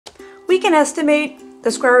We can estimate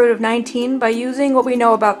the square root of 19 by using what we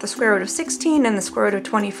know about the square root of 16 and the square root of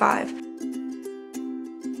 25.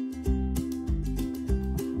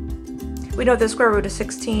 We know the square root of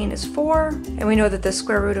 16 is 4, and we know that the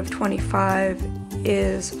square root of 25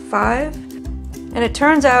 is 5. And it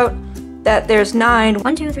turns out that there's 9,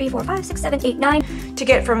 1, 2, 3, 4, 5, 6, 7, 8, 9 to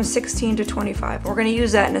get from 16 to 25. We're going to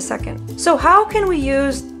use that in a second. So how can we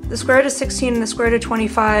use the square root of 16 and the square root of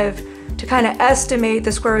 25 to kind of estimate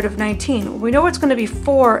the square root of 19? We know it's going to be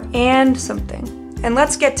 4 and something. And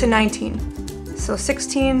let's get to 19. So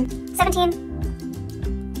 16,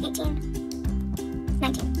 17, 18,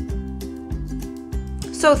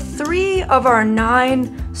 19. So 3 of our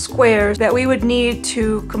 9 squares that we would need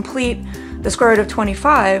to complete the square root of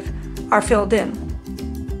 25 are filled in.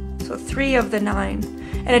 So 3 of the 9.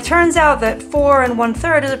 And it turns out that 4 and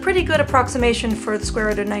 1/3 is a pretty good approximation for the square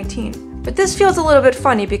root of 19. But this feels a little bit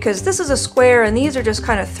funny because this is a square and these are just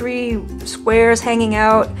kind of 3 squares hanging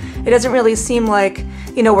out. It doesn't really seem like,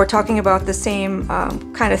 you know, we're talking about the same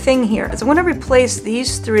kind of thing here. So I want to replace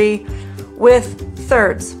these 3 with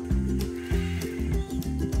thirds.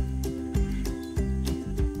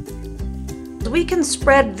 We can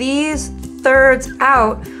spread these thirds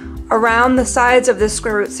out around the sides of this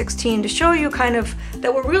square root 16 to show you kind of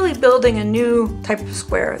that we're really building a new type of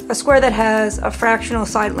square, a square that has a fractional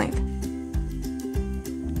side length.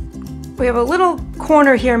 We have a little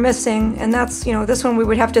corner here missing, and that's, you know, this one we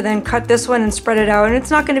would have to then cut this one and spread it out, and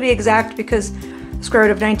it's not going to be exact because the square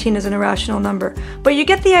root of 19 is an irrational number. But you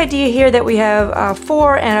get the idea here that we have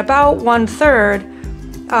 4 and about 1/3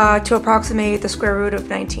 to approximate the square root of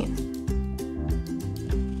 19.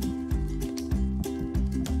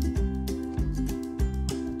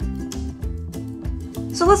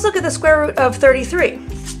 So let's look at the square root of 33.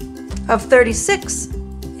 Of 36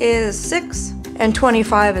 is 6, and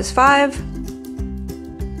 25 is 5.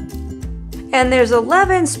 And there's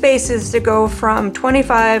 11 spaces to go from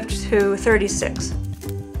 25 to 36.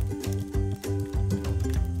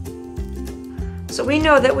 So we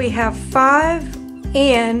know that we have 5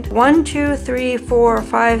 and 1, 2, 3, 4,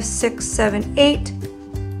 5, 6, 7, 8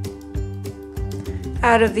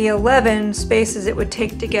 out of the 11 spaces it would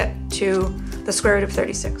take to get to the square root of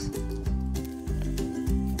 36.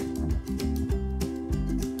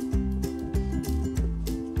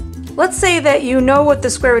 Let's say that you know what the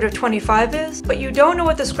square root of 25 is, but you don't know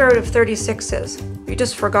what the square root of 36 is. You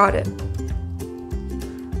just forgot it.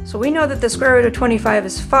 So we know that the square root of 25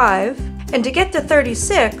 is 5, and to get to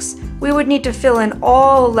 36, we would need to fill in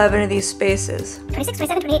all 11 of these spaces. 26,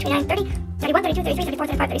 27, 28, 29, 30, 31, 32, 33, 34,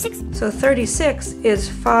 35, 36. So 36 is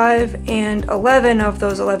 5 and 11 of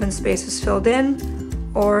those 11 spaces filled in,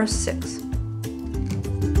 or 6.